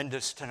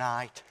Tremendous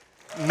tonight.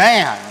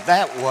 Man,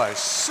 that was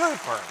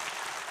super.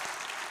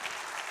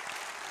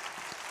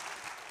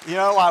 You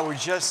know, I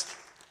was just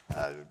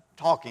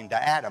talking to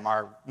Adam,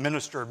 our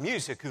minister of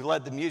music, who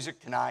led the music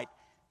tonight.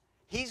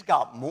 He's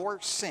got more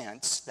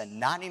sense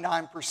than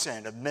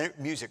 99% of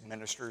music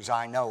ministers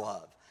I know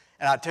of.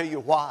 And I'll tell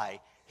you why.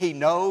 He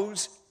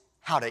knows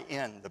how to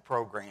end the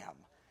program.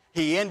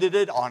 He ended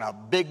it on a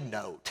big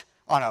note,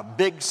 on a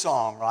big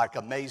song like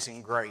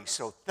Amazing Grace.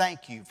 So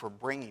thank you for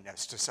bringing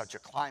us to such a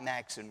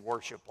climax in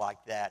worship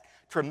like that.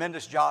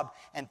 Tremendous job,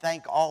 and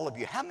thank all of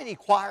you. How many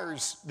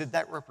choirs did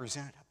that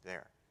represent up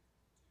there?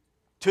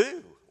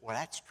 2. Well,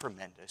 that's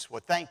tremendous.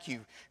 Well, thank you,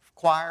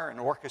 choir and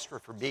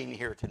orchestra, for being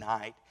here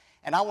tonight.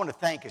 And I want to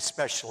thank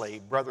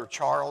especially Brother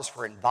Charles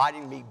for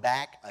inviting me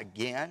back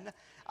again.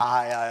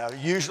 I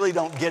usually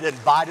don't get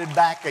invited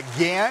back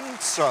again,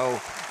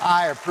 so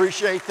I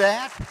appreciate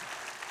that.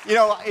 You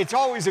know, it's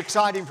always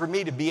exciting for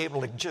me to be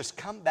able to just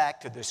come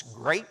back to this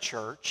great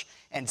church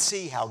and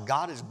see how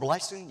God is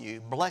blessing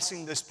you,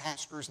 blessing this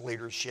pastor's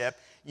leadership.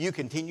 You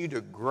continue to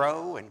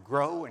grow and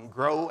grow and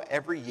grow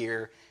every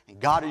year, and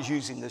God is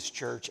using this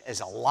church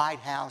as a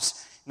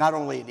lighthouse, not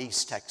only in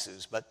East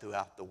Texas, but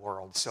throughout the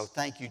world. So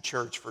thank you,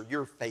 church, for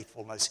your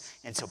faithfulness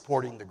in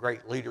supporting the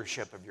great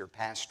leadership of your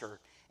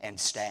pastor and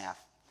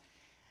staff.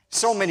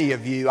 So many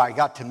of you I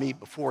got to meet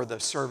before the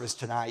service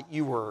tonight.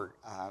 You were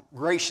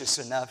gracious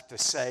enough to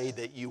say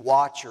that you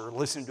watch or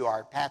listen to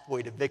our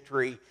Pathway to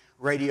Victory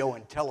radio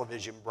and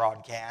television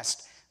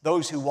broadcast.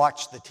 Those who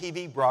watch the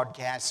TV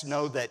broadcast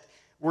know that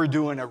we're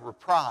doing a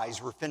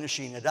reprise. We're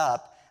finishing it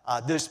up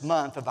this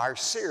month of our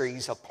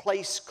series, A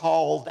Place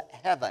Called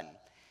Heaven.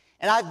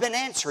 And I've been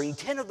answering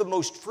 10 of the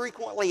most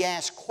frequently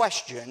asked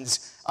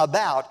questions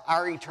about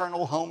our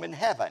eternal home in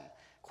heaven.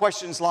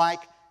 Questions like,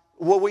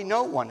 will we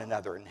know one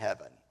another in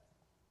heaven?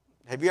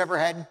 Have you ever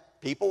had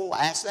people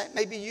ask that?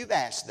 Maybe you've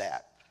asked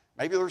that.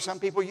 Maybe there's some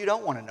people you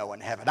don't want to know in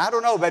heaven. I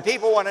don't know, but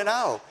people want to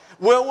know.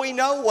 Will we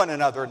know one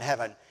another in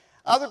heaven?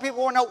 Other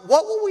people want to know,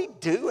 what will we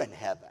do in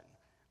heaven?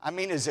 I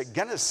mean, is it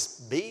going to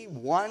be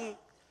one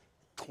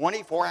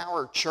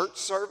 24-hour church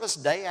service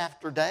day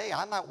after day?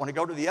 I might want to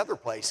go to the other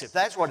place if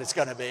that's what it's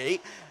going to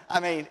be. I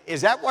mean,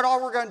 is that what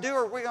all we're going to do,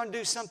 or are we going to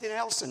do something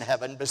else in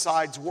heaven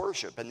besides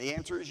worship? And the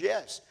answer is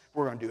yes.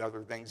 We're going to do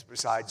other things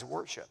besides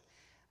worship.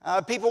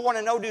 People want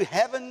to know, do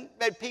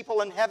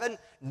people in heaven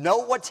know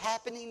what's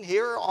happening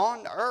here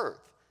on earth?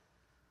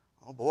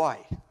 Oh boy,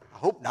 I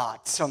hope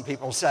not, some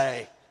people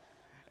say.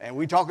 And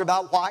we talk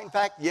about why, in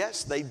fact,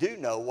 yes, they do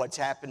know what's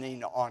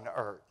happening on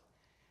earth.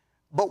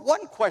 But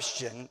one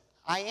question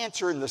I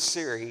answer in the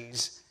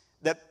series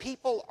that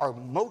people are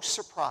most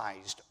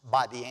surprised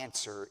by the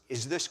answer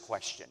is this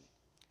question.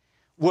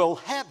 Will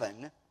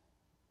heaven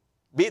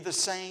be the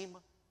same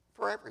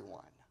for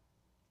everyone?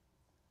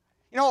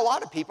 You know, a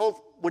lot of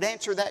people would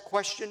answer that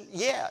question,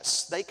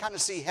 yes. They kind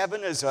of see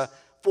heaven as a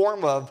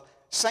form of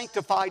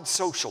sanctified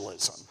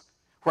socialism,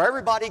 where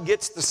everybody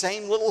gets the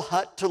same little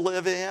hut to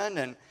live in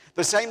and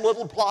the same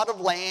little plot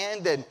of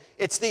land, and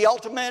it's the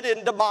ultimate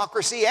in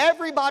democracy.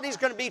 Everybody's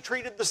going to be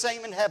treated the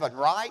same in heaven,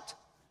 right?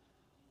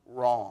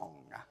 Wrong.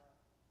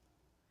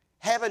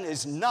 Heaven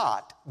is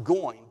not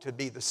going to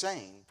be the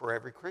same for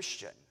every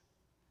Christian.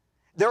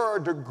 There are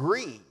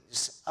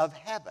degrees of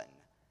heaven.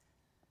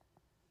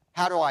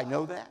 How do I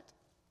know that?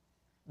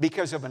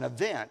 Because of an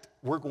event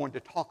we're going to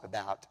talk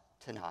about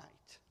tonight.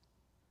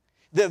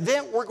 The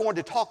event we're going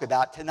to talk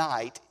about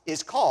tonight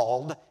is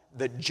called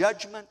the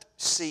Judgment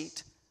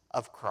Seat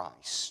of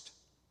Christ.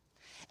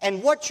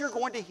 And what you're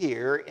going to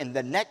hear in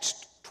the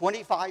next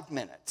 25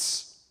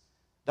 minutes,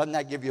 doesn't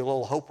that give you a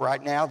little hope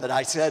right now that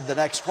I said the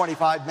next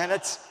 25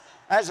 minutes?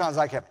 That sounds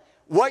like heaven.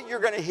 What you're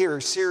going to hear,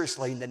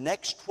 seriously, in the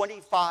next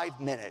 25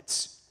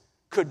 minutes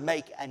could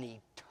make an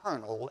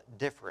eternal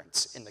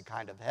difference in the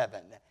kind of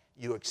heaven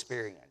you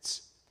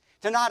experience.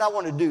 Tonight I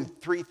want to do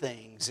 3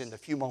 things in the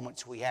few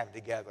moments we have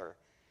together.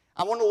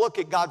 I want to look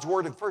at God's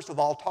Word and first of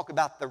all talk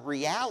about the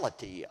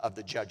reality of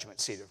the judgment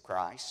seat of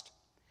Christ.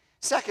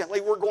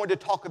 Secondly, we're going to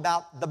talk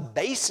about the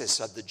basis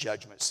of the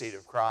judgment seat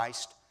of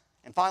Christ.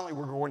 And finally,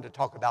 we're going to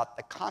talk about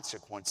the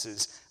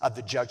consequences of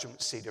the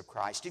judgment seat of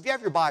Christ. If you have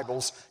your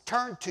Bibles,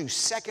 turn to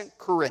 2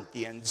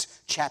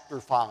 Corinthians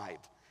chapter 5.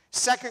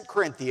 2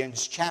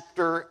 Corinthians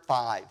chapter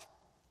 5.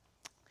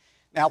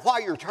 Now, while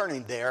you're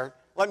turning there,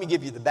 let me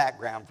give you the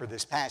background for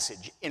this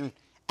passage. In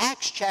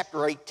Acts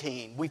chapter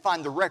 18, we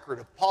find the record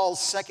of Paul's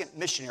second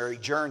missionary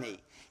journey.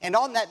 And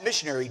on that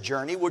missionary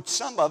journey, which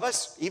some of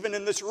us, even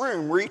in this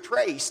room,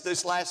 retraced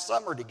this last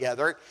summer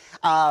together,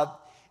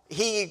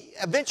 he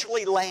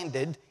eventually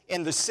landed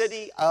in the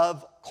city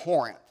of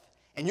Corinth.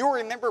 And you'll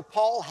remember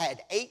Paul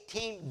had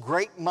 18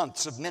 great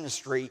months of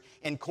ministry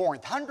in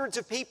Corinth. Hundreds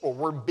of people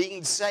were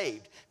being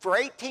saved. For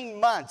 18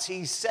 months,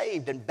 he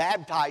saved and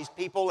baptized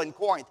people in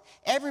Corinth.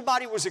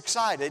 Everybody was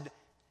excited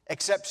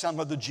except some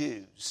of the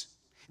Jews.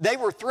 They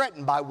were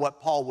threatened by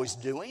what Paul was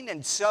doing,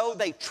 and so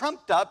they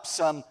trumped up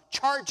some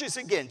charges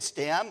against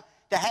him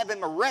to have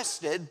him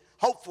arrested,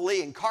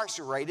 hopefully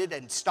incarcerated,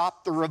 and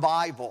stop the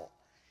revival.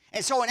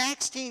 And so in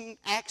Acts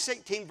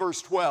 18,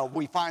 verse 12,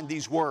 we find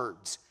these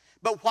words.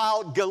 But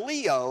while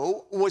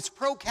Gallio was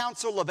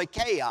proconsul of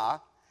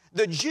Achaia,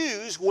 the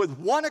Jews with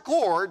one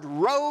accord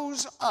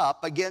rose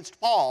up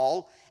against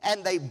Paul,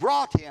 and they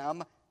brought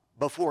him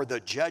before the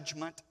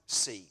judgment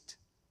seat.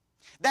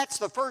 That's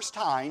the first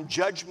time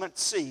judgment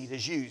seat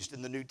is used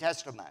in the New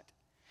Testament.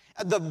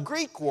 The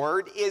Greek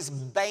word is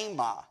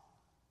bema,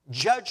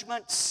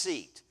 judgment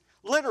seat.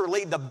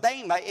 Literally, the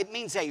bema, it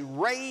means a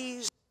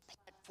raised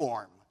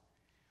platform.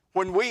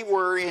 When we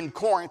were in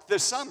Corinth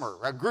this summer,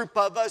 a group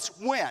of us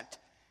went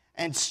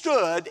and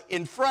stood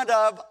in front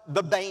of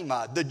the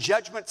bema, the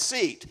judgment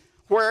seat,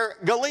 where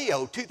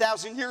Gallio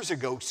 2,000 years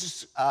ago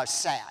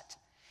sat.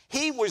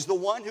 He was the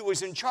one who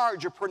was in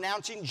charge of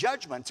pronouncing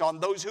judgments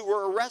on those who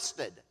were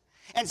arrested.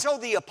 And so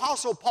the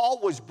Apostle Paul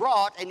was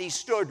brought, and he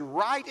stood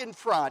right in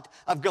front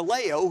of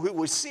Gallio, who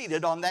was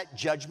seated on that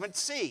judgment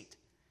seat.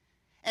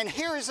 And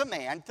here is a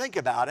man, think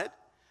about it,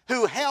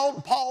 who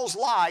held Paul's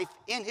life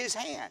in his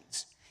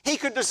hands. He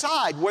could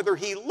decide whether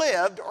he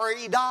lived or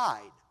he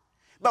died.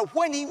 But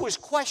when he was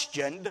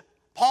questioned,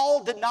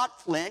 Paul did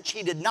not flinch.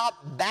 He did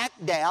not back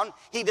down.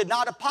 He did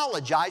not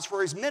apologize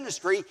for his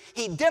ministry.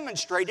 He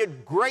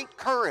demonstrated great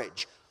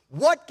courage.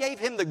 What gave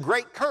him the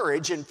great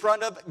courage in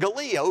front of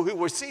Gallio, who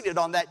was seated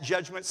on that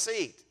judgment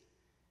seat?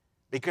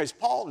 Because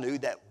Paul knew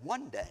that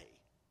one day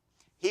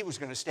he was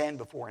going to stand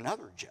before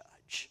another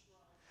judge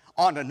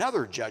on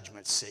another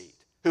judgment seat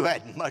who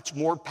had much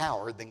more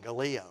power than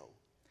Gallio.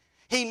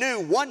 He knew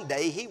one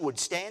day he would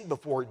stand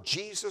before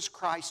Jesus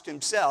Christ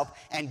himself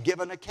and give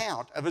an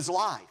account of his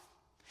life.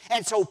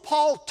 And so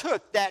Paul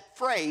took that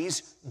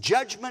phrase,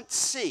 judgment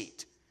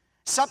seat,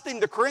 something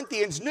the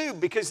Corinthians knew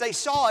because they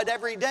saw it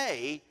every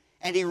day,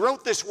 and he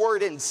wrote this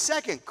word in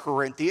 2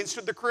 Corinthians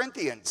to the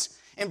Corinthians.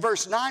 In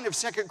verse 9 of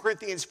 2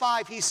 Corinthians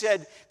 5, he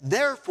said,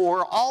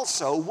 therefore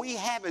also we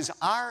have as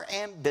our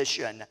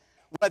ambition,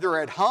 whether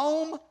at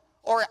home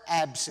or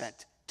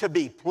absent, to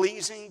be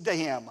pleasing to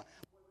him.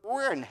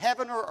 We're in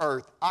heaven or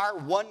earth, our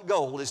one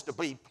goal is to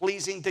be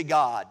pleasing to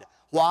God.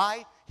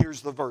 Why?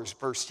 Here's the verse,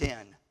 verse 10.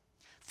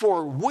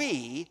 For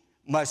we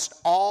must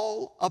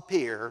all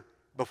appear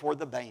before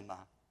the bema,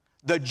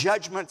 the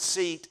judgment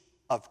seat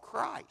of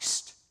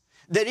Christ,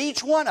 that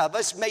each one of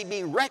us may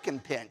be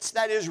recompensed,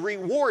 that is,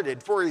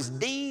 rewarded for his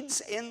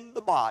deeds in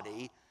the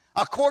body,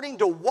 according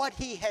to what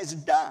he has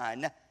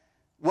done,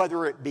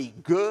 whether it be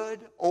good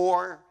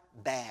or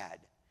bad.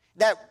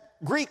 That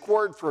Greek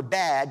word for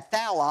bad,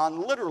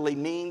 thalon, literally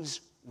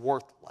means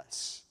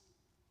worthless.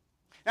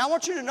 Now I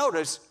want you to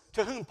notice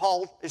to whom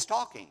Paul is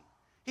talking.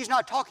 He's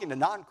not talking to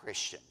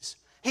non-Christians.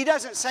 He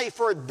doesn't say,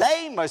 for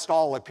they must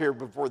all appear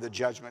before the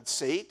judgment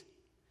seat.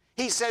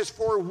 He says,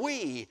 for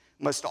we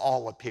must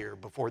all appear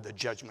before the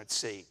judgment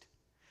seat.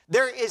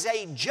 There is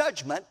a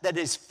judgment that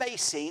is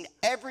facing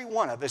every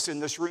one of us in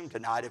this room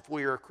tonight if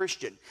we are a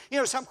Christian. You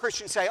know, some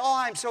Christians say, oh,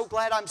 I'm so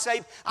glad I'm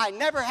saved. I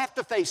never have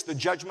to face the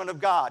judgment of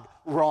God.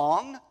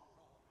 Wrong.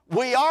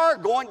 We are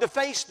going to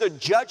face the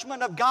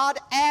judgment of God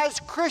as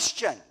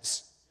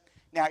Christians.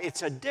 Now,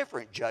 it's a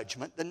different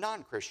judgment than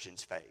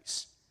non-Christians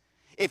face.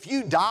 If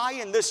you die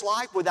in this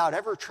life without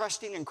ever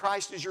trusting in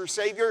Christ as your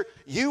Savior,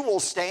 you will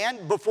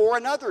stand before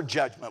another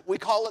judgment. We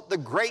call it the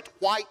Great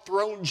White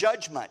Throne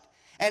Judgment.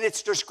 And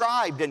it's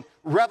described in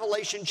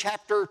Revelation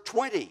chapter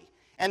 20.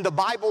 And the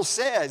Bible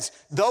says,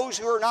 those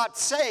who are not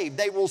saved,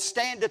 they will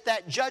stand at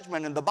that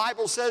judgment. And the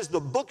Bible says the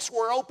books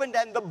were opened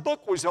and the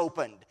book was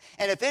opened.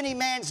 And if any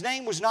man's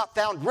name was not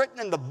found written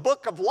in the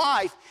book of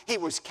life, he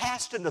was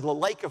cast into the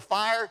lake of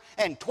fire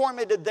and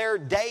tormented there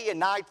day and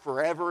night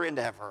forever and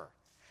ever.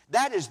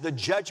 That is the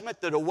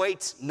judgment that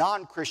awaits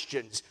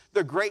non-Christians,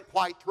 the great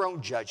white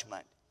throne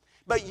judgment.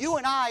 But you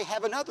and I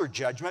have another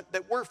judgment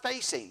that we're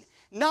facing,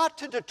 not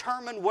to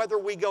determine whether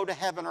we go to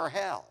heaven or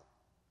hell.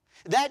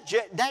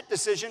 That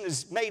decision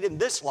is made in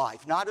this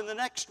life, not in the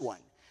next one,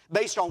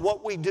 based on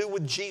what we do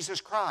with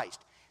Jesus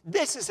Christ.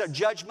 This is a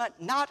judgment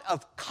not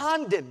of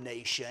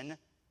condemnation,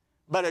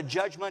 but a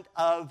judgment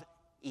of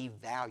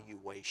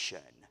evaluation.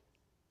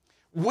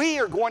 We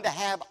are going to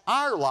have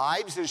our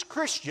lives as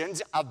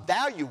Christians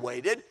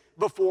evaluated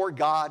before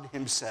God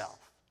himself.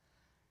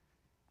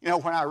 You know,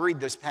 when I read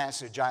this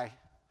passage, I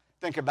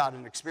think about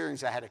an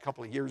experience I had a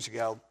couple of years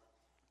ago.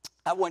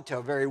 I went to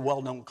a very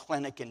well-known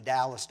clinic in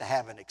Dallas to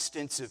have an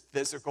extensive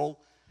physical,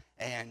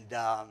 and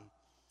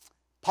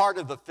part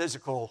of the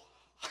physical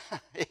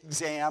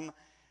exam,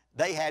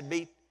 they had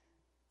me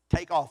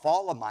take off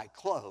all of my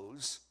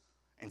clothes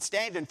and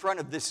stand in front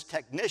of this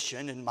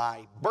technician in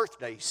my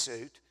birthday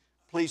suit.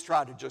 Please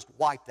try to just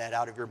wipe that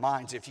out of your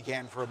minds if you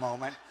can for a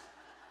moment.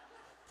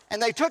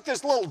 And they took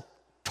this little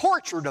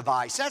torture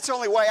device. That's the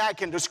only way I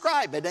can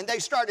describe it. And they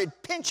started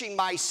pinching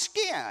my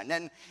skin.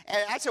 And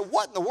I said,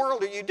 what in the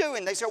world are you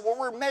doing? They said, well,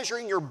 we're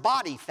measuring your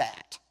body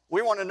fat.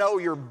 We want to know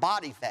your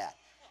body fat.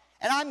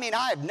 And I mean,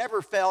 I have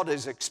never felt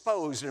as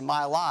exposed in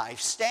my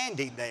life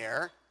standing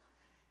there.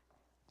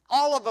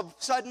 All of a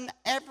sudden,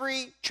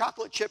 every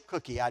chocolate chip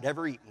cookie I'd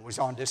ever eaten was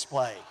on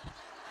display.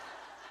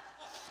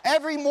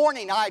 Every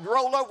morning I'd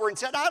roll over and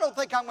said, I don't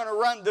think I'm going to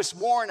run this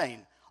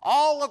morning.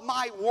 All of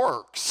my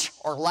works,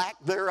 or lack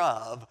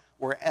thereof,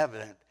 were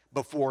evident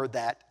before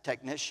that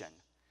technician.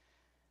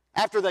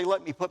 After they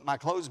let me put my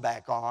clothes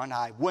back on,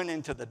 I went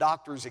into the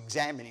doctor's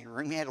examining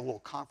room. He had a little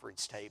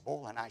conference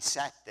table, and I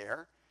sat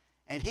there.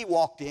 And he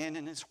walked in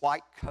his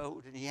white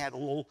coat, and he had a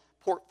little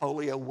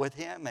portfolio with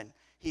him. And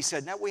he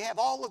said, now we have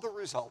all of the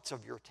results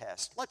of your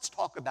test. Let's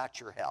talk about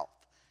your health.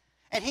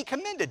 And he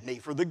commended me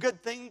for the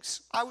good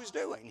things I was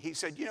doing. He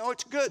said, you know,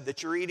 it's good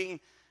that you're eating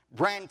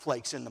bran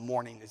flakes in the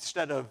morning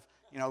instead of,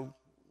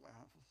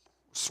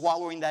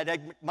 swallowing that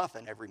egg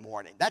McMuffin every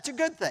morning. That's a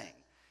good thing.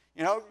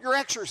 You know, your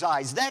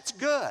exercise, that's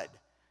good.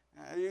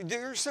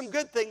 There's some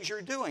good things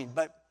you're doing.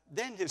 But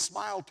then his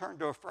smile turned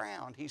to a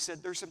frown. He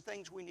said, there's some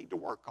things we need to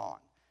work on.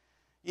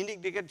 You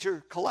need to get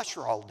your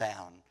cholesterol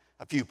down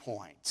a few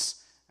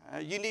points.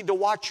 You need to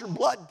watch your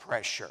blood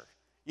pressure.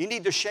 You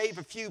need to shave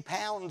a few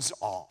pounds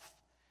off.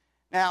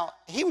 Now,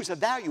 he was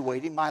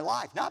evaluating my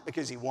life, not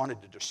because he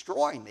wanted to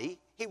destroy me.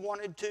 He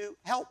wanted to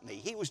help me.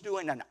 He was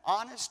doing an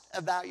honest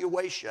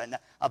evaluation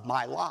of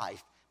my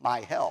life,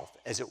 my health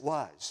as it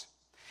was.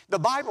 The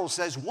Bible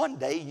says one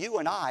day you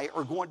and I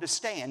are going to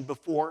stand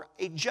before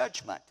a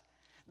judgment.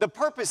 The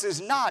purpose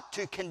is not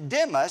to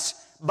condemn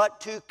us,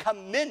 but to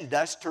commend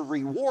us, to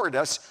reward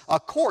us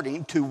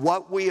according to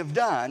what we have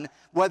done,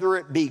 whether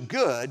it be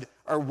good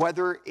or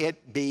whether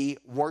it be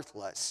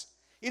worthless.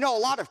 You know, a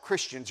lot of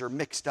Christians are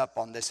mixed up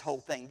on this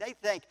whole thing. They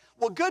think,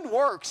 well, good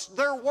works,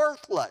 they're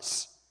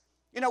worthless.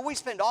 You know, we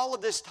spend all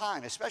of this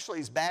time, especially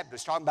as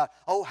Baptists, talking about,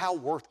 oh, how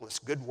worthless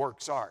good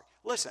works are.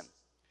 Listen,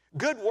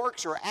 good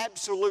works are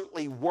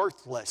absolutely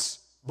worthless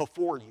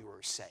before you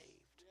are saved.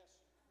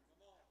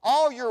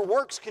 All your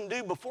works can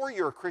do before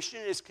you're a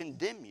Christian is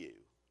condemn you.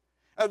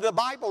 The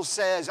Bible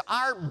says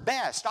our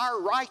best, our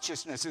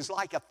righteousness is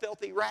like a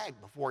filthy rag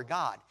before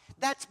God.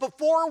 That's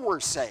before we're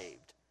saved.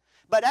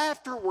 But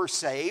after we're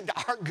saved,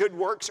 our good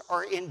works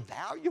are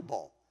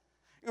invaluable.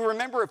 You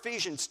remember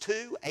Ephesians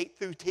 2, 8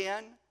 through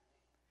 10?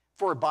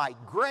 For by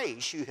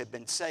grace you have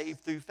been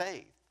saved through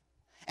faith.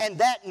 And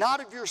that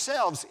not of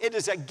yourselves, it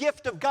is a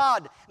gift of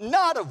God,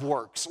 not of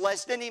works,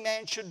 lest any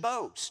man should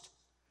boast.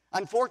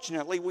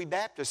 Unfortunately, we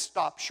Baptists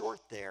stop short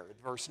there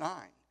at verse 9.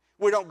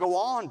 We don't go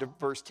on to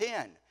verse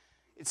 10.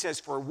 It says,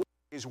 for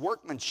his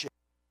workmanship,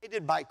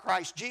 created by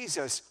Christ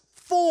Jesus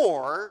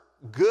for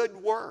good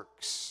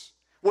works,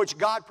 which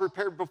God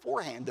prepared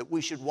beforehand that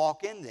we should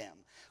walk in them.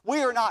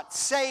 We are not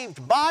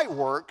saved by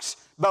works,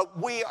 but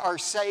we are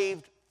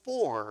saved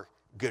for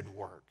good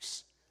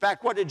works. In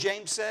fact, what did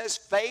James says?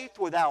 Faith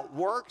without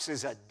works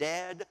is a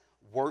dead,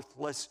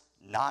 worthless,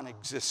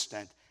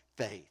 non-existent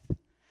faith.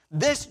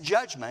 This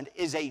judgment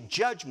is a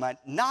judgment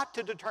not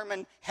to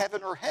determine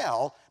heaven or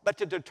hell, but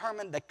to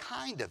determine the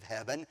kind of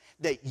heaven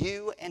that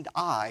you and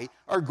I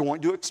are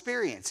going to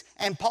experience.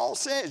 And Paul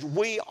says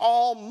we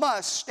all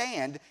must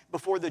stand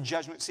before the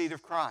judgment seat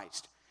of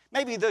Christ.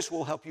 Maybe this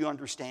will help you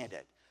understand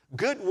it.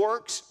 Good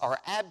works are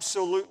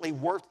absolutely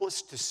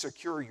worthless to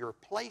secure your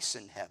place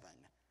in heaven,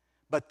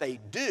 but they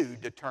do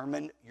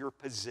determine your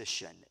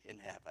position in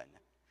heaven.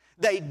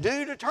 They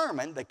do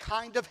determine the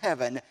kind of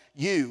heaven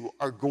you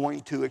are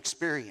going to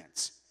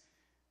experience.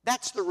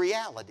 That's the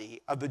reality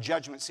of the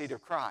judgment seat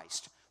of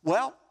Christ.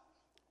 Well,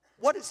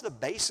 what is the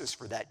basis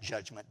for that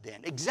judgment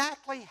then?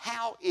 Exactly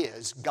how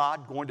is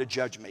God going to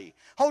judge me?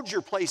 Hold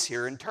your place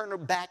here and turn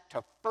back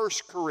to 1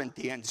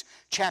 Corinthians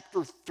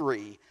chapter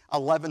 3,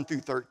 11 through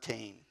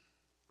 13.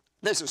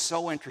 This is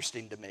so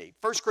interesting to me.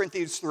 1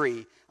 Corinthians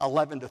 3,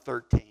 11 to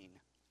 13.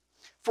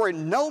 For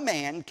no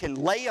man can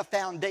lay a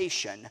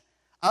foundation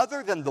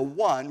other than the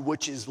one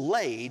which is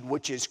laid,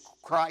 which is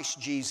Christ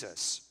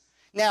Jesus.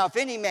 Now, if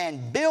any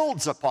man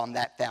builds upon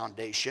that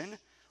foundation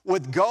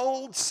with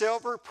gold,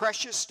 silver,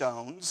 precious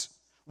stones,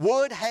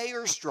 wood, hay,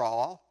 or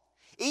straw,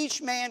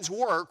 each man's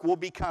work will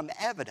become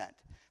evident,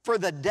 for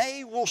the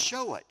day will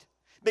show it,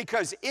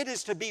 because it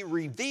is to be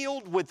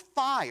revealed with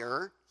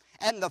fire,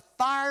 and the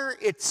fire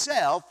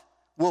itself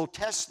will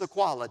test the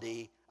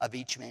quality of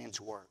each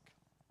man's work.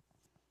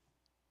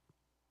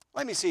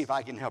 Let me see if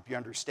I can help you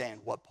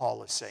understand what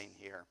Paul is saying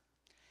here.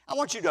 I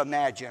want you to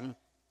imagine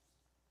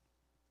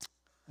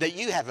that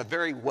you have a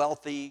very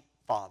wealthy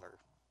father.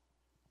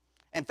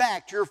 In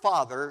fact, your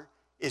father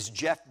is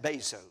Jeff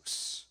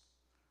Bezos,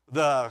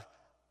 the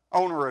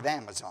owner of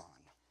Amazon,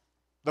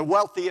 the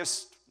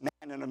wealthiest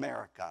man in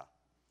America.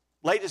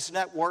 Latest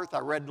net worth, I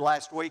read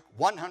last week,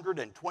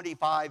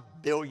 $125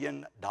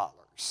 billion.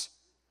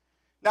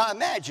 Now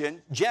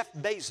imagine Jeff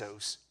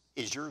Bezos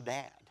is your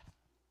dad.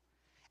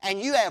 And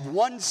you have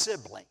one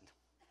sibling.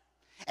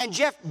 And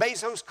Jeff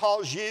Bezos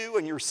calls you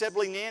and your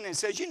sibling in and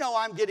says, you know,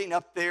 I'm getting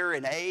up there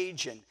in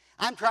age and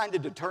I'm trying to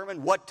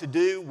determine what to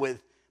do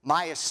with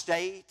my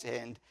estate.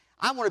 And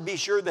I want to be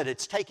sure that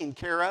it's taken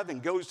care of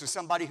and goes to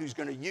somebody who's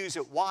going to use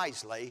it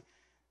wisely.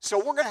 So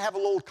we're going to have a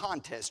little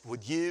contest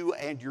with you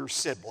and your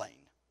sibling.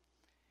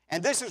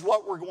 And this is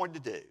what we're going to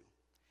do.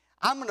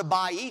 I'm going to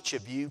buy each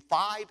of you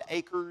 5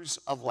 acres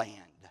of land.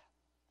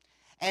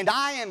 And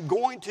I am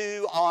going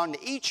to, on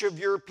each of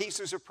your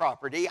pieces of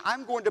property,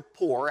 I'm going to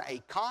pour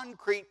a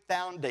concrete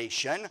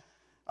foundation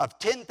of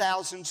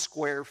 10,000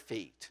 square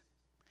feet.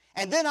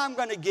 And then I'm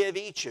going to give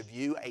each of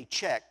you a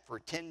check for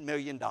 $10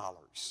 million.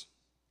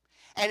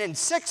 And in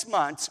 6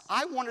 months,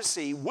 I want to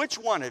see which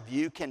one of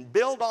you can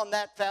build on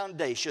that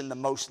foundation the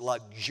most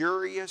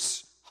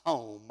luxurious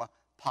home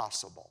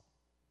possible.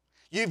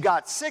 You've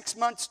got 6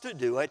 months to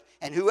do it,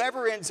 and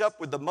whoever ends up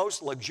with the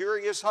most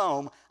luxurious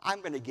home, I'm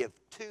going to give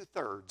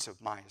 2/3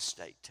 of my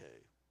estate to.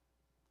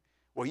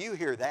 Well, you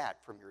hear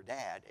that from your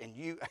dad, and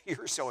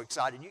you're so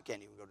excited you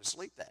can't even go to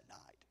sleep that night,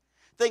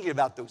 thinking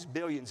about those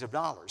billions of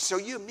dollars. So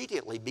you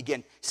immediately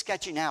begin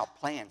sketching out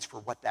plans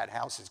for what that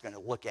house is going to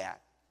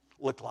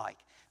look like.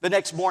 The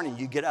next morning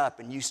you get up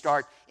and you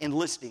start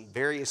enlisting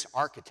various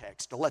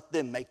architects to let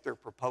them make their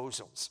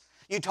proposals.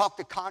 You talk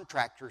to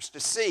contractors to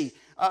see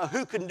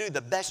who can do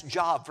the best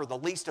job for the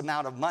least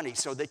amount of money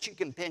so that you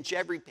can pinch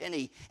every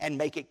penny and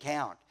make it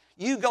count.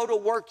 You go to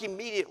work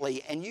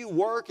immediately and you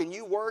work and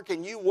you work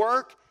and you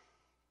work.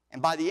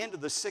 And by the end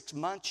of the 6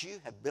 months,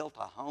 you have built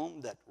a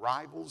home that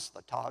rivals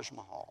the Taj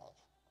Mahal.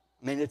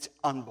 I mean, it's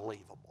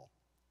unbelievable.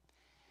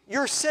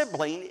 Your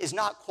sibling is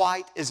not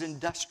quite as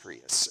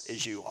industrious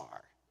as you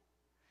are.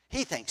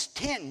 He thinks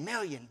 $10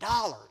 million.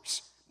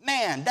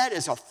 Man, that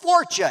is a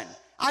fortune.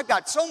 I've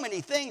got so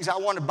many things I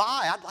want to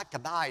buy. I'd like to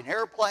buy an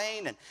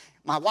airplane, and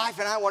my wife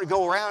and I want to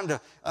go around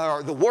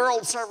the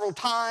world several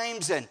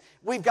times, and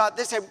we've got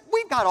this, and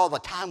we've got all the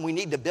time we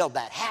need to build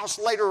that house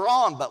later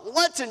on, but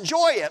let's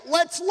enjoy it.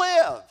 Let's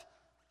live.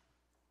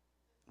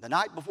 The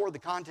night before the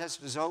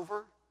contest is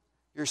over,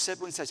 your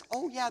sibling says,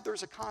 oh, yeah,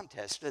 there's a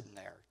contest, isn't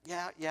there?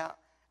 Yeah,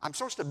 I'm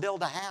supposed to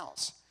build a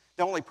house.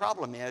 The only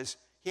problem is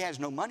he has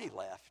no money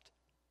left.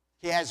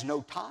 He has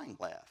no time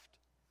left.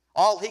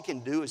 All he can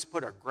do is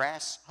put a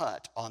grass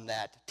hut on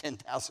that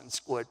 10,000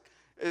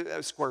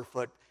 square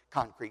foot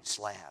concrete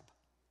slab.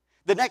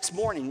 The next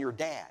morning, your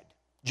dad,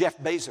 Jeff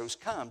Bezos,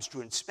 comes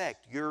to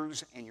inspect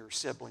yours and your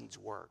siblings'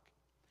 work.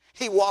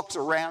 He walks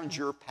around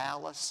your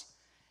palace.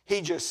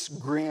 He just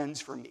grins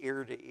from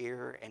ear to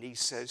ear, and he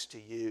says to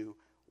you,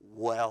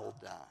 well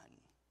done,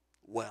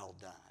 well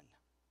done.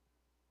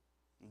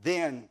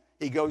 Then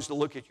he goes to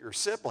look at your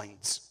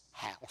siblings'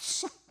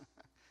 house,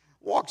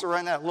 walks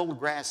around that little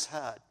grass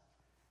hut,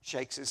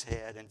 shakes his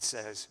head and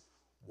says,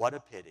 what a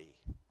pity,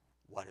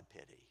 what a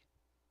pity.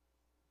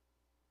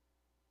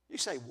 You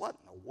say, what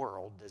in the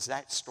world does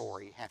that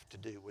story have to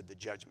do with the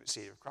judgment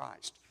seat of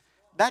Christ?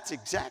 That's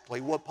exactly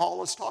what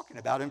Paul is talking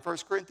about in 1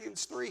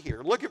 Corinthians 3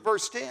 here. Look at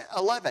verse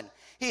 11.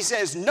 He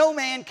says, no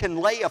man can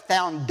lay a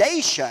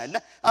foundation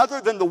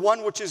other than the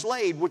one which is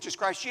laid, which is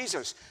Christ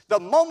Jesus. The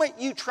moment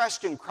you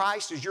trust in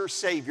Christ as your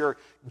Savior,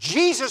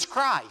 Jesus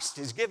Christ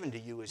is given to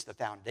you as the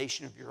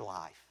foundation of your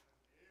life.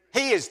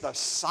 He is the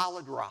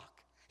solid rock.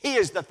 He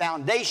is the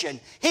foundation.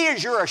 He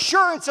is your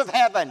assurance of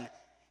heaven.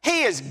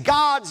 He is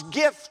God's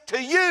gift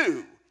to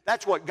you.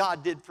 That's what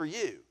God did for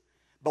you.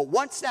 But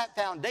once that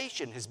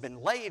foundation has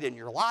been laid in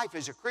your life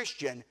as a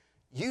Christian,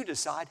 you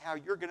decide how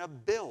you're going to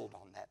build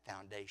on that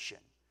foundation.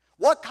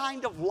 What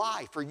kind of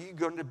life are you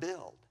going to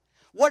build?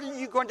 What are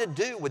you going to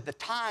do with the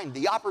time,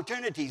 the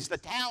opportunities, the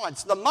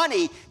talents, the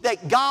money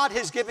that God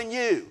has given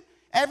you?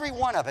 Every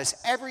one of us,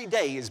 every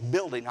day, is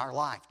building our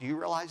life. Do you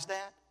realize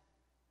that?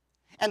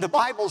 And the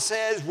Bible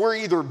says we're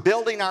either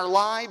building our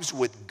lives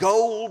with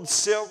gold,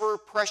 silver,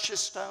 precious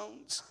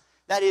stones,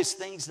 that is,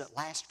 things that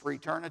last for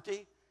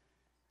eternity,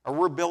 or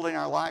we're building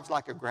our lives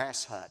like a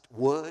grass hut,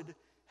 wood,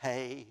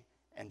 hay,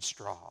 and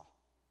straw.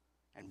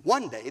 And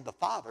one day the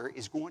Father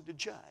is going to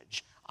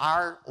judge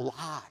our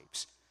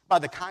lives by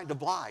the kind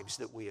of lives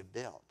that we have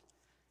built.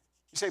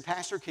 You say,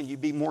 Pastor, can you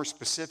be more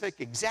specific?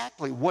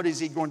 Exactly what is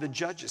he going to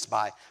judge us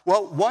by?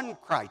 Well, one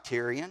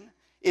criterion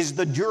is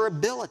the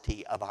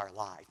durability of our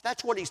life.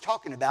 That's what he's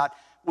talking about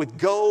with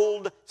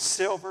gold,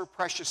 silver,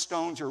 precious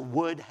stones, or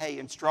wood, hay,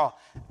 and straw.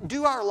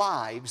 Do our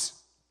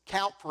lives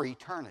count for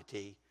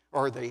eternity,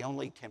 or are they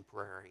only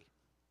temporary?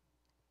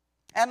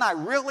 Am I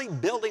really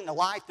building a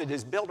life that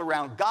is built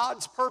around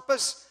God's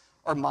purpose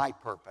or my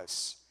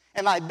purpose?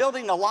 Am I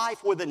building a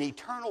life with an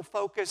eternal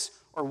focus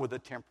or with a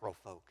temporal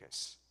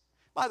focus?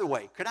 By the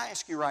way, could I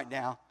ask you right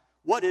now,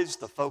 what is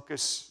the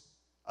focus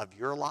of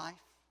your life?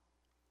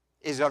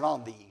 Is it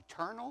on the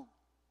eternal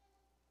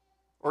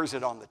or is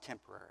it on the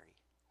temporary?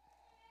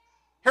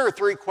 Here are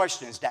 3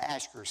 questions to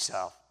ask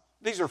yourself.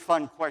 These are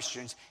fun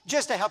questions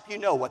just to help you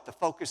know what the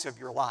focus of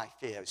your life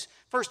is.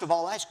 First of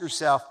all, ask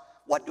yourself,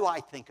 what do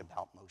I think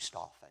about most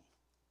often?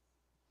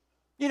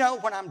 You know,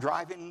 when I'm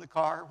driving in the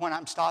car, when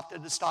I'm stopped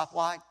at the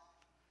stoplight,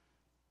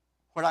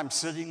 when I'm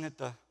sitting at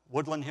the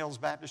Woodland Hills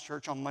Baptist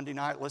Church on Monday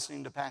night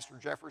listening to Pastor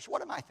Jeffress,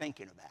 what am I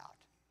thinking about?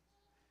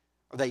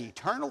 Are they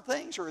eternal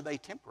things or are they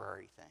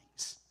temporary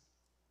things?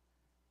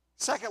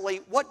 Secondly,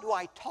 what do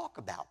I talk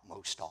about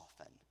most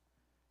often?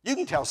 You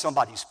can tell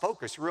somebody's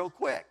focus real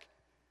quick.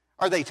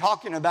 Are they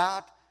talking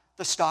about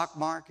the stock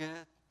market,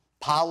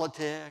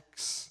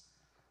 politics,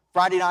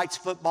 Friday night's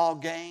football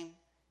game?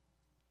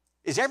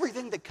 Is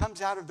everything that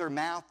comes out of their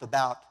mouth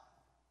about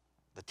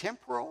the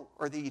temporal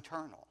or the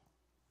eternal?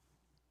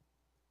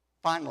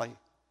 Finally,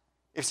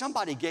 if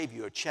somebody gave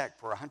you a check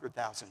for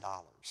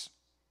 $100,000,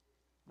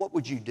 what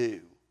would you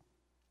do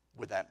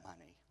with that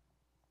money?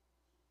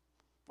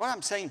 What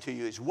I'm saying to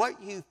you is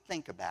what you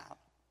think about,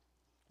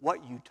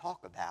 what you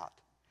talk about,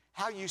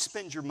 how you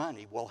spend your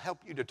money will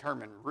help you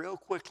determine real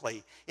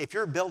quickly if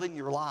you're building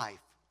your life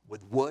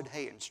with wood,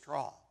 hay, and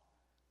straw,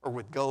 or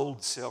with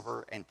gold,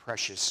 silver, and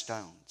precious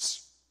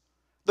stones.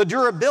 The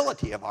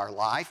durability of our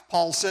life,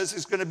 Paul says,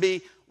 is going to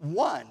be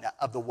one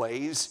of the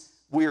ways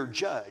we're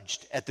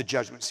judged at the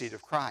judgment seat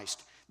of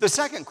Christ. The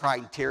second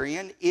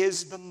criterion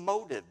is the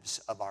motives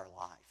of our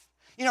life.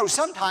 You know,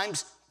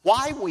 sometimes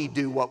why we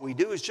do what we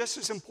do is just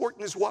as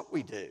important as what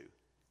we do.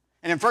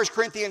 And in 1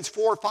 Corinthians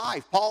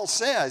 4:5, Paul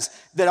says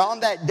that on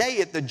that day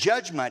at the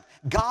judgment,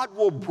 God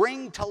will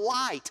bring to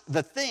light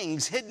the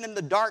things hidden in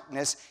the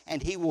darkness,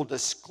 and he will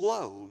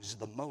disclose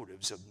the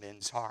motives of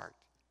men's heart.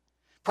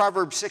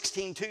 Proverbs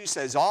 16:2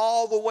 says,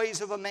 all the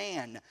ways of a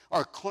man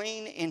are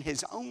clean in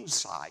his own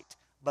sight,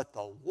 but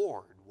the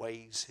Lord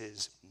weighs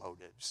his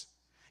motives.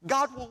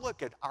 God will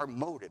look at our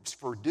motives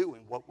for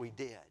doing what we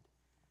did.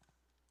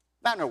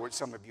 I know what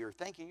some of you are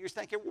thinking. You're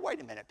thinking, well, wait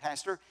a minute,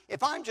 Pastor.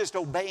 If I'm just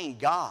obeying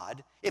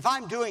God, if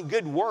I'm doing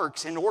good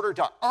works in order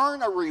to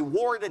earn a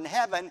reward in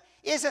heaven,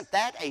 isn't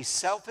that a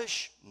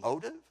selfish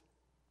motive?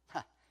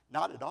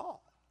 Not at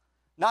all.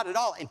 Not at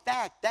all. In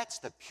fact, that's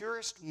the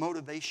purest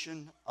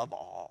motivation of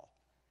all.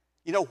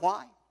 You know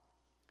why?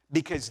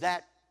 Because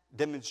that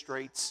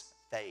demonstrates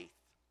faith.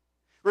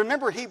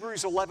 Remember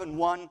Hebrews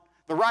 11:1?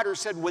 The writer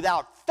said,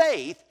 without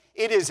faith,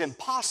 it is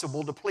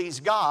impossible to please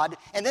God.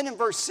 And then in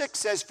verse 6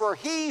 says, for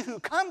he who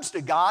comes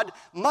to God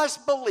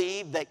must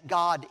believe that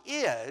God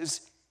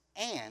is,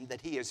 and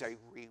that he is a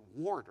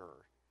rewarder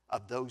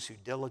of those who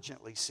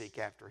diligently seek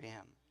after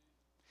him.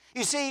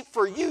 You see,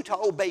 for you to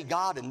obey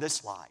God in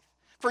this life,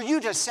 for you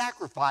to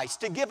sacrifice,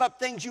 to give up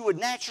things you would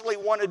naturally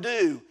want to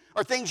do,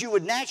 or things you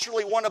would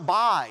naturally want to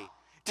buy,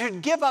 to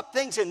give up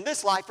things in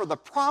this life for the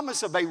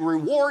promise of a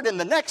reward in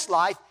the next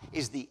life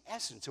is the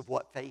essence of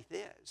what faith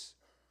is.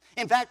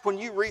 In fact, when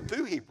you read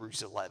through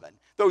Hebrews 11,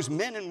 those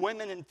men and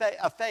women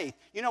of faith,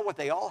 you know what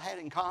they all had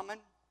in common?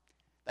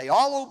 They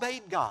all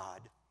obeyed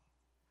God,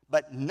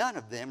 but none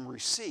of them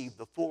received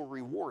the full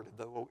reward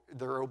of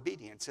their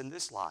obedience in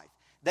this life.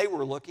 They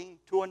were looking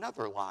to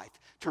another life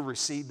to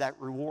receive that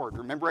reward.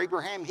 Remember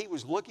Abraham? He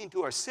was looking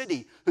to a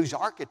city whose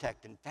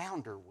architect and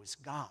founder was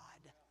God.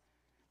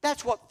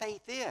 That's what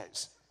faith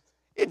is.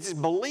 It's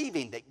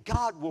believing that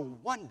God will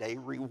one day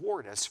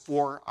reward us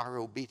for our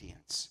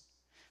obedience.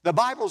 The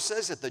Bible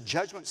says at the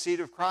judgment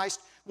seat of Christ,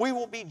 we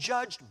will be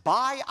judged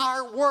by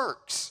our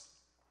works,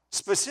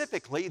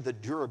 specifically the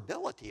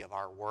durability of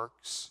our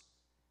works,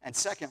 and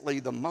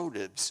secondly, the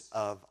motives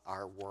of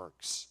our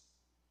works.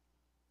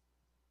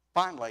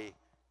 Finally,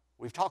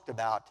 we've talked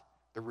about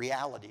the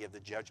reality of the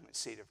judgment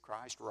seat of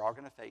Christ. We're all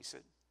going to face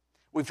it.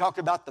 We've talked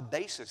about the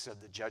basis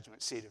of the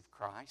judgment seat of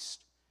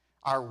Christ,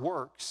 our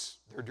works,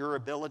 their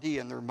durability,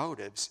 and their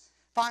motives.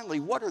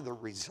 Finally, what are the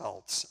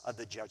results of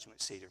the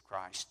judgment seat of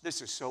Christ?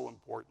 This is so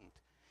important.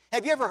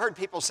 Have you ever heard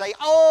people say,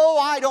 oh,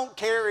 I don't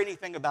care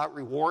anything about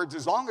rewards.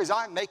 As long as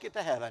I make it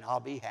to heaven, I'll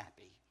be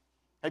happy.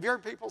 Have you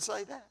heard people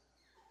say that?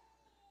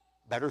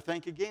 Better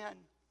think again.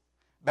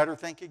 Better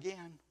think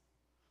again.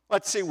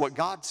 Let's see what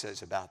God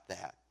says about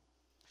that.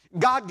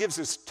 God gives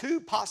us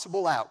two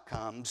possible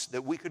outcomes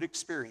that we could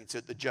experience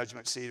at the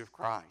judgment seat of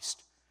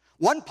Christ.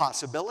 One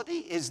possibility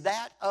is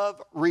that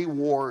of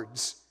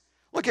rewards.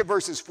 Look at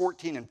verses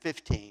 14 and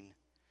 15,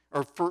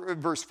 or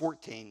verse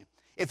 14.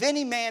 If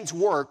any man's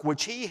work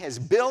which he has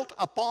built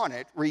upon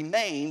it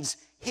remains,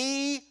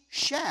 he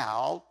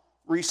shall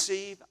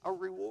receive a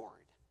reward.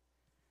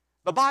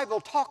 The Bible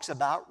talks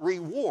about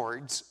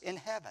rewards in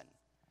heaven.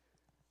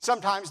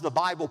 Sometimes the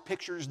Bible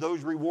pictures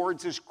those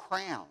rewards as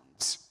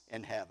crowns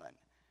in heaven.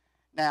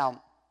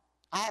 Now,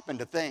 I happen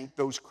to think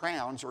those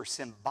crowns are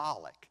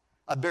symbolic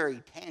of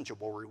very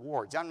tangible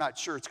rewards. I'm not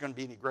sure it's going to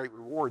be any great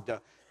reward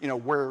to,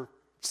 wear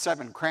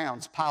 7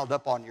 crowns piled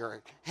up on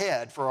your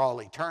head for all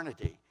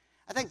eternity.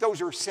 I think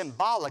those are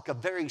symbolic of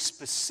very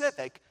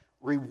specific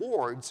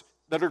rewards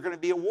that are going to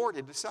be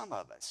awarded to some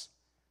of us.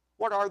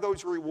 What are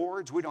those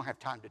rewards? We don't have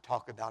time to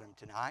talk about them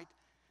tonight.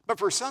 But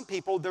for some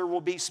people, there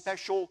will be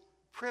special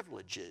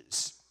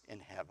privileges in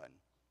heaven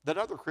that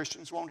other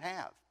Christians won't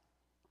have.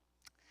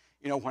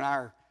 When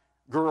our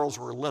girls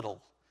were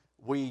little,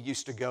 we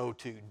used to go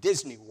to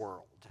Disney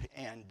World,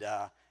 and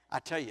I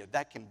tell you,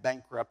 that can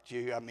bankrupt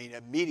you,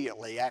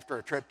 immediately after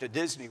a trip to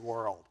Disney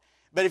World.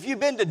 But if you've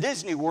been to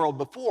Disney World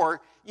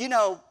before,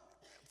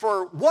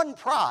 for one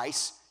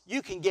price,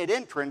 you can get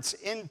entrance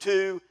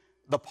into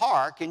the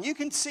park, and you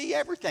can see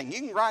everything. You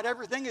can ride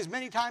everything as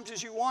many times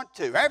as you want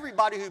to.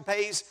 Everybody who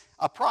pays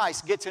a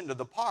price gets into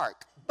the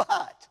park.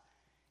 But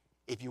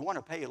if you want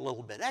to pay a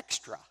little bit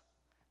extra,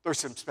 there's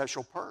some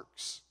special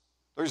perks.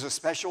 There's a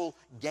special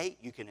gate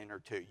you can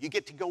enter to. You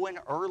get to go in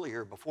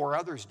earlier before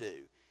others do.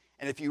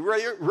 And if you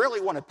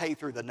really want to pay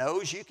through the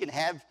nose, you can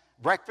have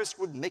breakfast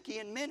with Mickey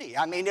and Minnie.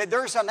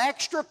 There's some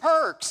extra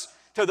perks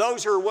to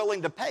those who are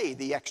willing to pay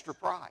the extra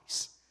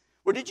price.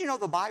 Well, did you know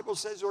the Bible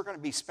says there are going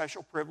to be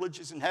special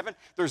privileges in heaven?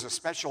 There's a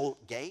special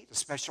gate, a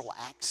special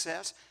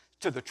access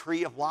to the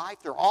tree of life.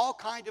 There are all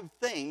kinds of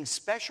things,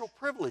 special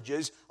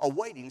privileges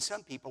awaiting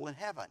some people in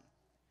heaven.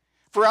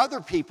 For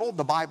other people,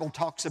 the Bible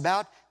talks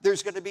about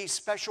there's going to be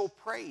special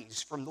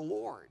praise from the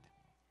Lord.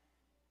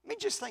 I mean,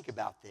 just think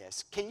about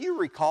this. Can you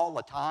recall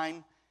a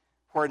time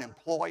where an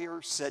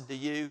employer said to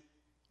you,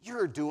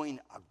 "You're doing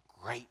a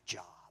great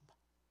job.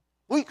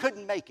 We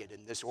couldn't make it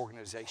in this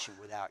organization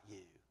without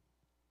you"?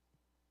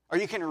 Or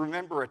you can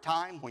remember a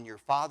time when your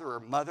father or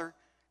mother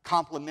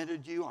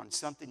complimented you on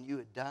something you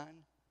had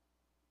done?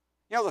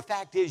 You know, the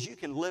fact is you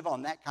can live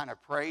on that kind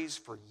of praise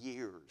for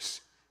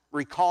years,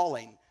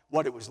 recalling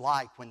what it was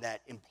like when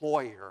that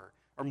employer,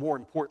 or more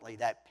importantly,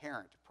 that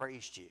parent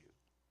praised you.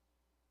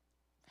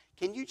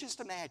 Can you just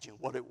imagine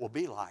what it will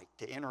be like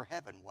to enter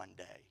heaven one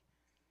day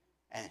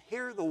and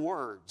hear the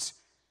words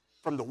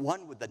from the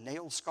one with the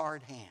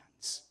nail-scarred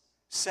hands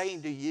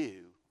saying to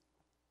you,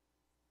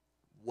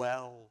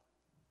 "Well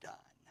done.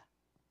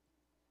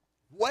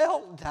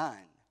 Well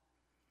done,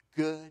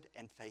 good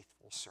and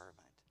faithful servant."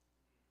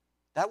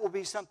 That will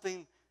be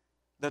something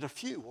that a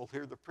few will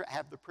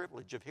have the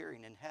privilege of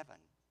hearing in heaven.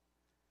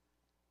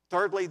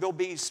 Thirdly, there'll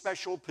be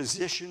special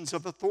positions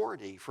of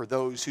authority for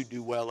those who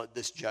do well at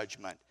this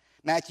judgment.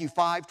 Matthew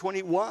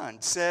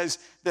 5:21 says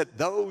that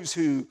those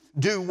who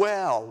do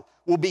well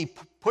will be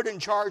put in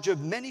charge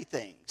of many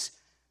things.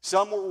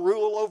 Some will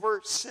rule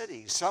over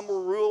cities. Some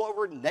will rule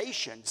over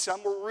nations.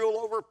 Some will rule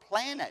over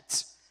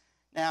planets.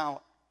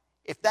 Now,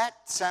 if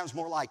that sounds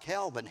more like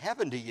hell than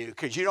heaven to you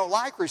because you don't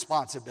like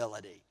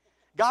responsibility,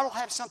 God will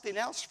have something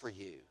else for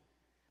you.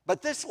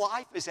 But this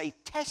life is a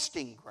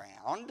testing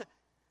ground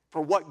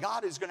for what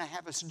God is going to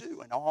have us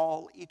do in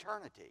all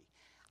eternity.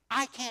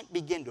 I can't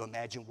begin to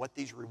imagine what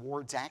these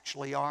rewards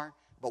actually are,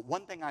 but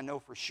one thing I know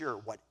for sure,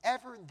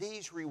 whatever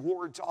these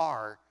rewards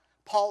are,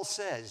 Paul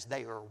says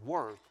they are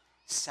worth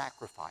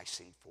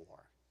sacrificing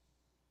for.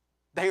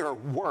 They are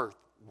worth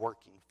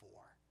working for.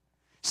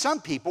 Some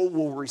people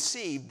will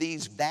receive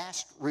these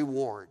vast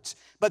rewards,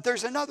 but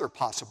there's another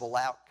possible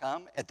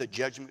outcome at the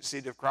judgment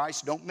seat of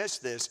Christ. Don't miss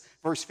this.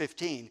 Verse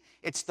 15,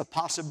 it's the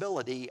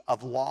possibility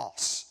of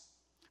loss.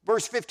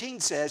 Verse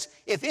 15 says,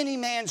 if any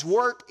man's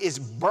work is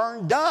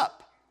burned up,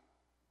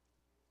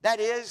 that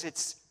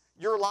is,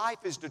 your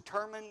life is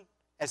determined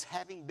as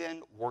having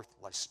been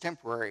worthless,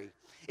 temporary.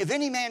 If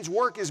any man's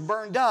work is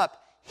burned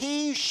up,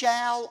 he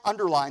shall,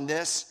 underline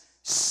this,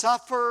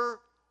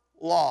 suffer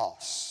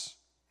loss,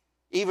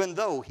 even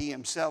though he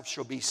himself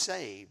shall be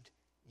saved,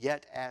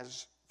 yet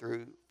as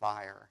through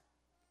fire.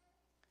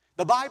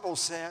 The Bible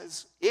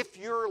says, if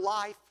your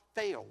life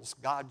fails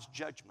God's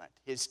judgment,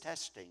 his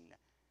testing,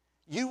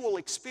 you will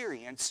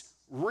experience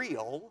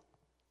real,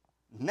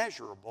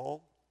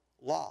 measurable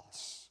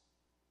loss.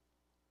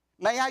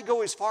 May I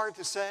go as far as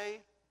to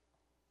say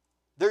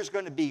there's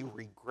going to be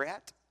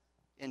regret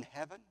in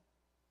heaven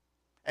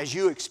as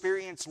you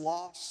experience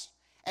loss,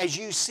 as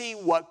you see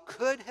what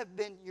could have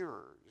been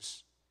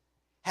yours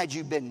had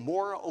you been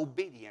more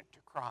obedient to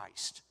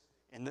Christ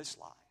in this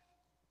life.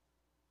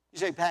 You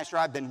say, Pastor,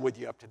 I've been with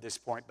you up to this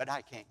point, but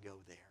I can't go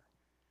there.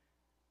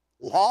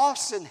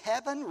 Loss in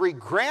heaven,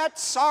 regret,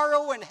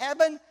 sorrow in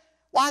heaven.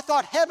 Well, I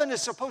thought heaven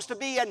is supposed to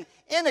be an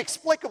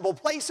inexplicable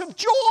place of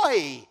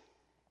joy.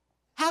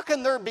 How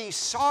can there be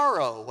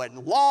sorrow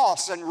and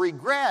loss and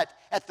regret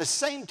at the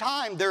same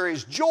time there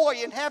is joy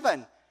in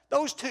heaven?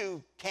 Those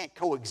two can't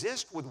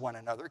coexist with one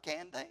another,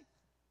 can they?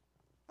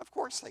 Of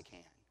course they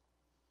can.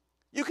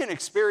 You can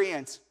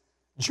experience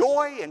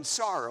joy and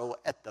sorrow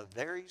at the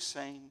very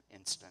same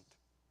instant.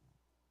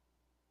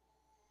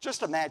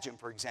 Just imagine,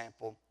 for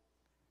example,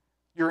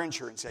 your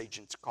insurance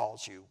agent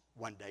calls you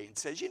one day and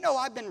says,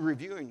 I've been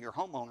reviewing your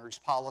homeowner's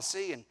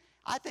policy and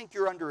I think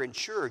you're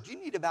underinsured. You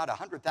need about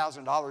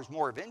 $100,000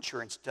 more of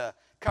insurance to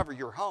cover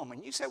your home.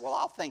 And you say, well,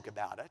 I'll think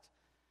about it.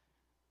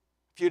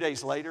 A few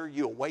days later,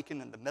 you awaken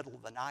in the middle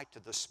of the night to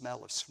the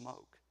smell of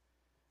smoke.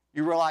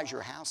 You realize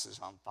your house is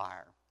on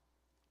fire.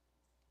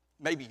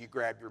 Maybe you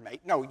grab your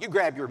mate. No, you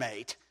grab your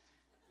mate.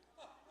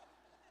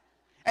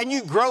 And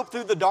you grope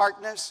through the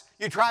darkness.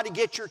 You try to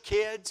get your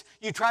kids.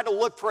 You try to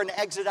look for an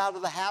exit out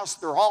of the house.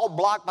 They're all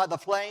blocked by the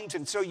flames.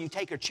 And so you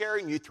take a chair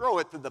and you throw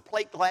it through the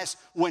plate glass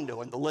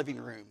window in the living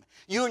room.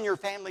 You and your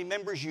family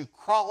members, you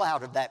crawl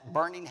out of that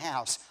burning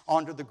house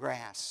onto the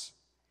grass.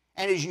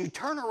 And as you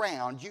turn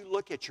around, you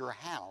look at your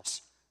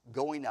house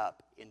going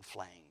up in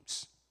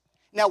flames.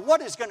 Now,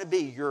 what is going to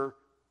be your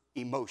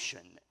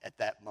emotion at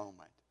that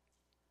moment?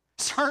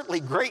 Certainly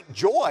great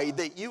joy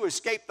that you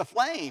escaped the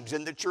flames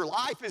and that your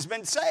life has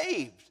been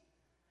saved.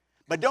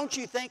 But don't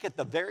you think at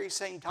the very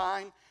same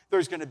time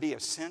there's going to be a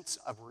sense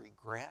of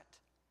regret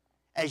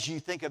as you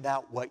think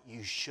about what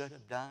you should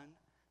have done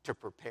to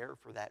prepare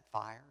for that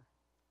fire?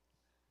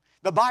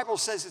 The Bible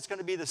says it's going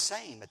to be the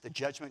same at the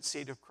judgment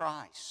seat of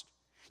Christ.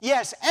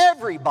 Yes,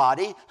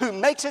 everybody who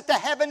makes it to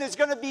heaven is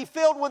going to be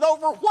filled with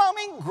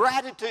overwhelming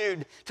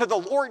gratitude to the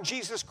Lord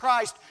Jesus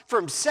Christ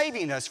for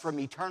saving us from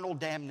eternal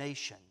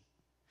damnation.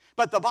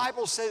 But the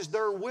Bible says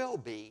there will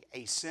be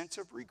a sense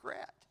of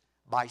regret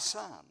by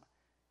some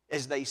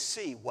as they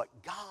see what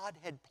God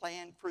had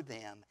planned for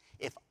them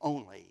if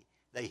only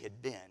they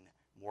had been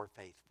more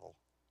faithful.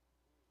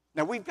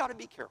 Now, we've got to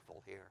be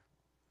careful here.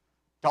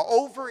 To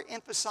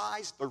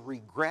overemphasize the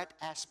regret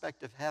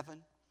aspect of heaven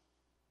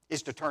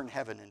is to turn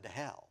heaven into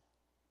hell.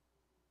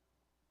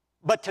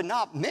 But to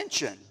not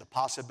mention the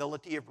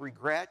possibility of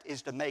regret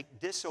is to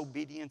make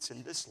disobedience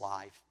in this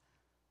life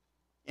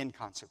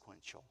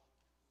inconsequential.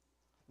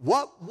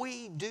 What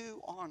we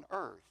do on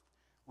earth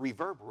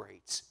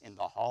reverberates in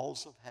the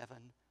halls of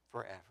heaven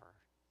forever.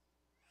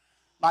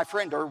 My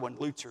friend Erwin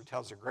Lutzer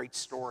tells a great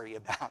story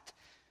about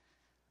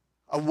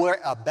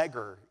a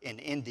beggar in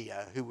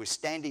India who was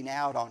standing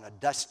out on a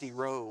dusty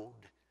road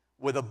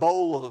with a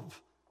bowl of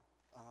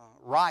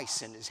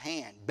rice in his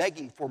hand,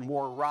 begging for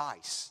more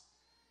rice.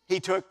 He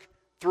took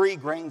 3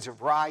 grains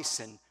of rice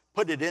and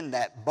put it in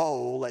that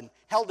bowl and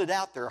held it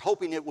out there,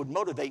 hoping it would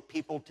motivate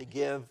people to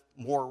give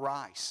more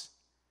rice.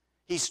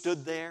 He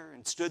stood there,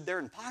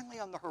 and finally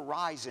on the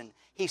horizon,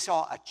 he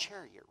saw a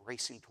chariot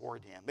racing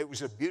toward him. It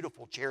was a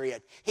beautiful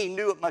chariot. He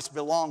knew it must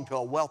belong to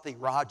a wealthy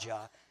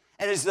Raja.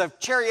 And as the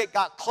chariot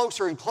got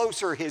closer and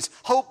closer, his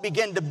hope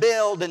began to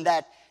build, and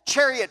that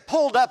chariot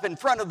pulled up in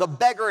front of the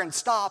beggar and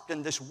stopped,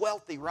 and this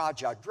wealthy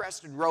Raja,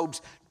 dressed in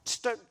robes,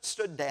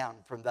 stood down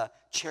from the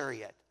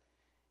chariot.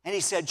 And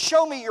he said,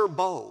 "Show me your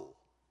bowl."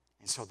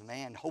 And so the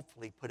man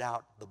hopefully put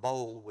out the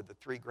bowl with the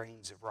 3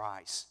 grains of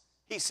rice.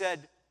 He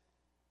said,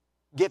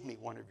 "Give me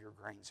one of your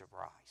grains of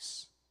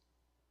rice."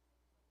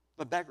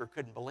 The beggar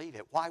couldn't believe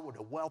it. Why would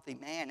a wealthy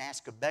man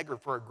ask a beggar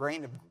for a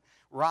grain of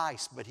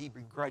rice? But he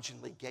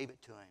begrudgingly gave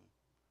it to him.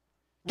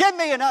 "Give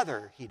me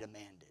another," he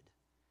demanded.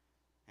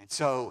 And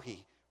so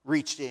he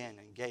reached in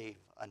and gave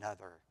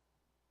another.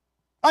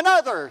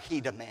 "Another," he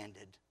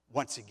demanded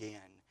once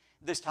again.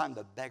 This time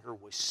the beggar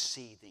was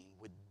seething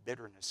with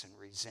bitterness and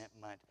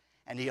resentment,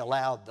 and he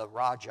allowed the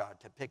Raja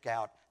to pick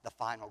out the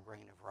final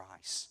grain of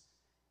rice.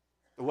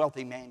 The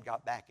wealthy man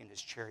got back in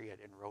his chariot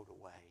and rode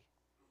away.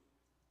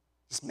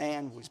 This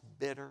man was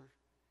bitter,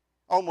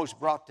 almost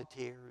brought to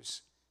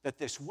tears, that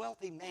this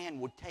wealthy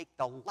man would take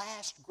the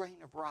last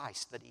grain of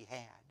rice that he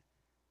had.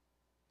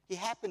 He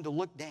happened to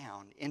look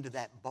down into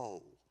that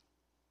bowl,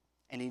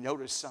 and he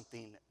noticed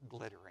something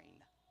glittering.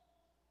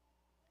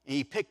 And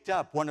he picked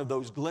up one of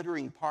those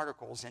glittering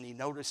particles, and he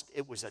noticed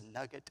it was a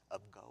nugget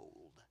of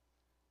gold.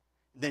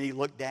 Then he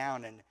looked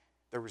down, and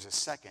there was a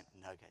second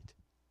nugget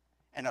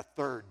and a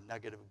third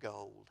nugget of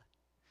gold.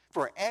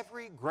 For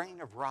every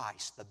grain of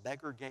rice the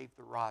beggar gave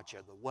the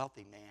Raja, the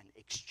wealthy man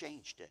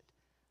exchanged it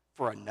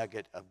for a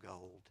nugget of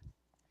gold.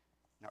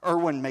 Now,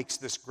 Erwin makes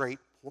this great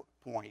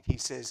point. He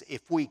says,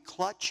 if we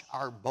clutch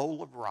our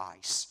bowl of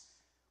rice,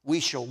 we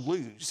shall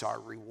lose our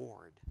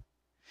reward.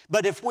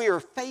 But if we are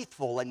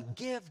faithful and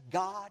give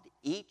God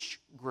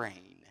each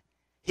grain,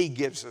 He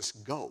gives us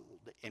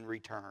gold in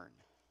return.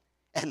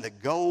 And the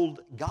gold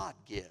God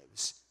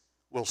gives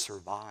will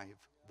survive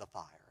the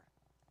fire.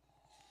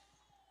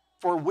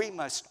 For we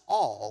must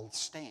all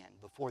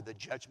stand before the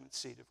judgment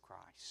seat of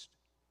Christ,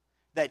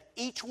 that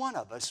each one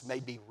of us may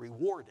be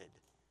rewarded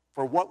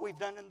for what we've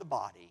done in the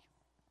body,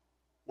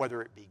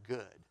 whether it be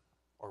good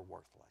or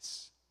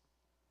worthless.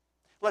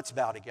 Let's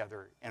bow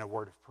together in a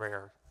word of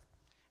prayer.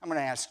 I'm going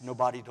to ask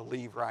nobody to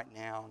leave right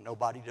now,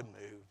 nobody to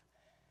move.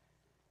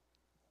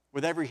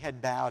 With every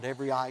head bowed,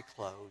 every eye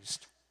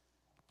closed,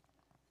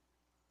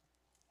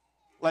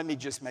 let me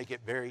just make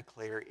it very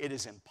clear. It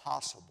is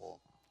impossible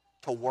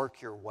to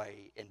work your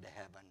way into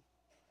heaven.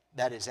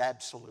 That is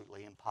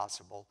absolutely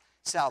impossible.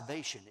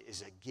 Salvation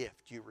is a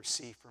gift you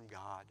receive from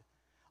God.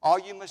 All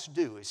you must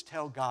do is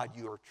tell God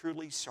you are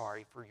truly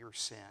sorry for your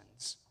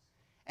sins.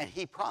 And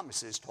He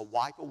promises to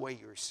wipe away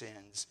your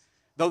sins.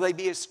 Though they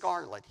be as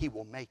scarlet, He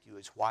will make you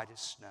as white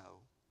as snow.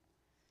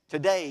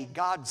 Today,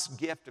 God's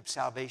gift of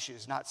salvation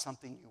is not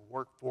something you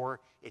work for,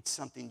 it's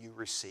something you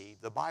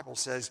receive. The Bible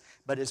says,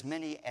 but as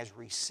many as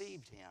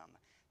received Him,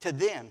 to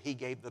them He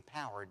gave the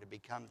power to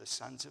become the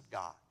sons of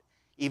God,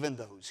 even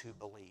those who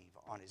believe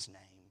on His name.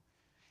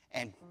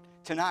 And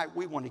tonight,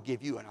 we want to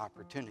give you an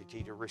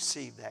opportunity to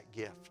receive that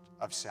gift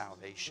of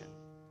salvation.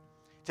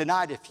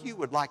 Tonight, if you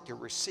would like to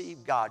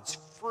receive God's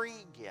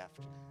free gift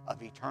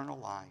of eternal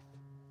life,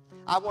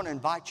 I want to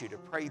invite you to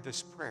pray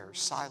this prayer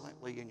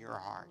silently in your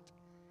heart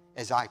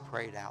as I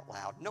pray it out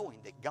loud, knowing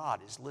that God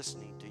is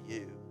listening to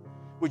you.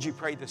 Would you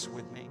pray this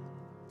with me?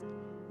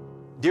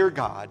 Dear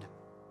God,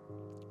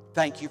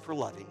 thank you for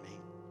loving me.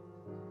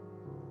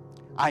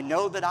 I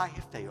know that I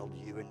have failed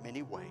you in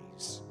many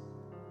ways,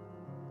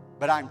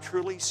 but I'm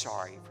truly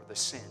sorry for the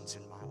sins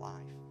in my life.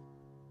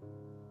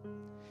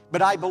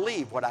 But I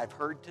believe what I've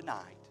heard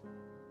tonight,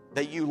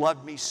 that you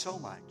loved me so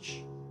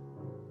much,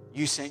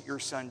 you sent your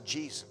Son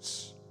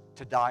Jesus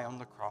to die on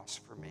the cross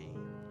for me.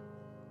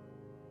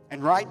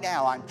 And right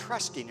now I'm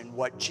trusting in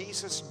what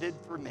Jesus did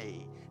for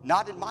me,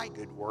 not in my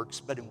good works,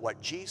 but in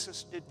what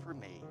Jesus did for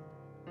me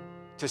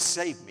to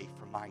save me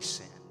from my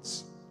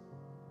sins.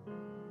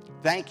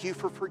 Thank you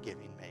for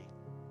forgiving me,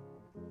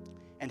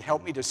 and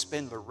help me to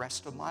spend the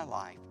rest of my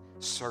life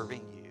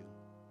serving you.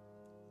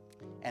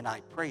 And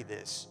I pray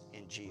this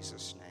in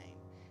Jesus' name.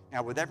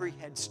 Now, with every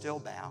head still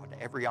bowed,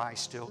 every eye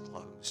still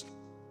closed,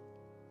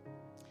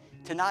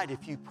 Tonight,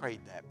 if you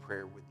prayed that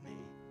prayer with me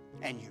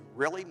and you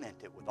really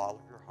meant it with all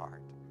of your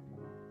heart,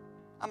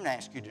 I'm going to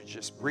ask you to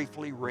just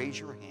briefly raise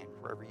your hand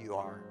wherever you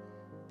are.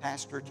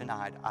 Pastor,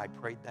 tonight I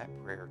prayed that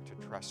prayer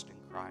to trust in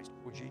Christ.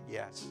 Would you?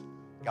 Yes.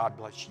 God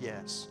bless you.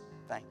 Yes.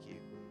 Thank you.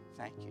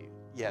 Thank you.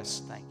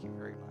 Yes, thank you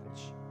very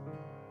much.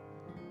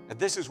 Now,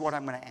 this is what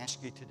I'm going to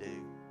ask you to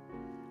do.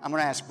 I'm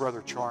going to ask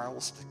Brother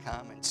Charles to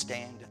come and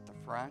stand at the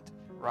front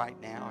right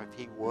now, if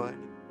he would.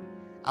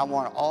 I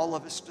want all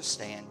of us to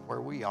stand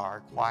where we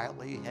are,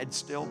 quietly, head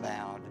still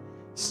bowed.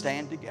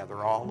 Stand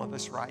together, all of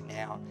us right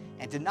now.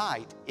 And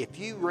tonight, if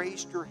you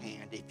raised your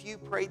hand, if you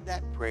prayed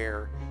that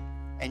prayer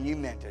and you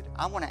meant it,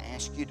 I want to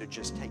ask you to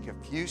just take a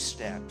few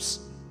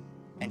steps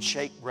and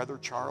shake Brother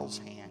Charles'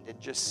 hand and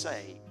just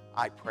say,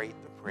 I prayed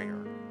the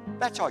prayer.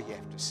 That's all you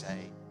have to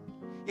say.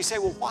 You say,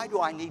 well, why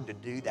do I need to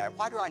do that?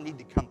 Why do I need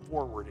to come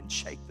forward and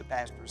shake the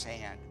pastor's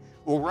hand?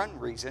 Well, one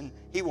reason,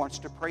 he wants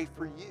to pray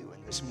for you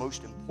in this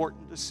most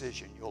important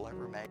decision you'll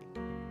ever make.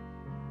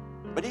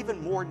 But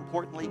even more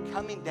importantly,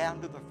 coming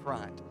down to the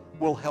front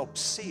will help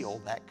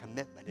seal that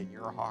commitment in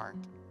your heart.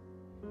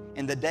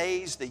 In the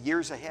days, the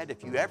years ahead,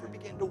 if you ever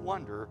begin to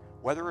wonder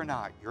whether or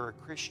not you're a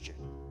Christian,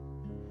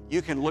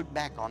 you can look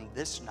back on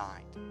this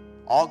night,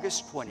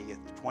 August 20th,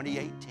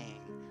 2018,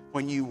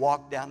 when you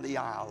walked down the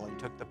aisle and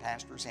took the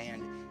pastor's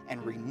hand,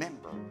 and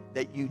remember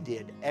that you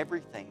did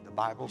everything the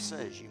Bible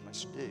says you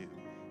must do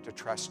to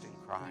trust in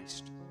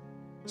Christ.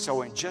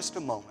 So in just a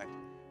moment,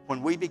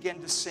 when we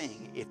begin to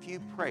sing, if you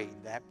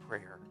prayed that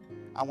prayer,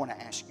 I want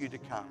to ask you to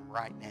come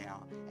right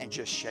now and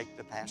just shake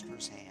the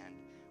pastor's hand.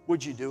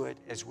 Would you do it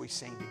as we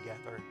sing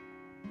together?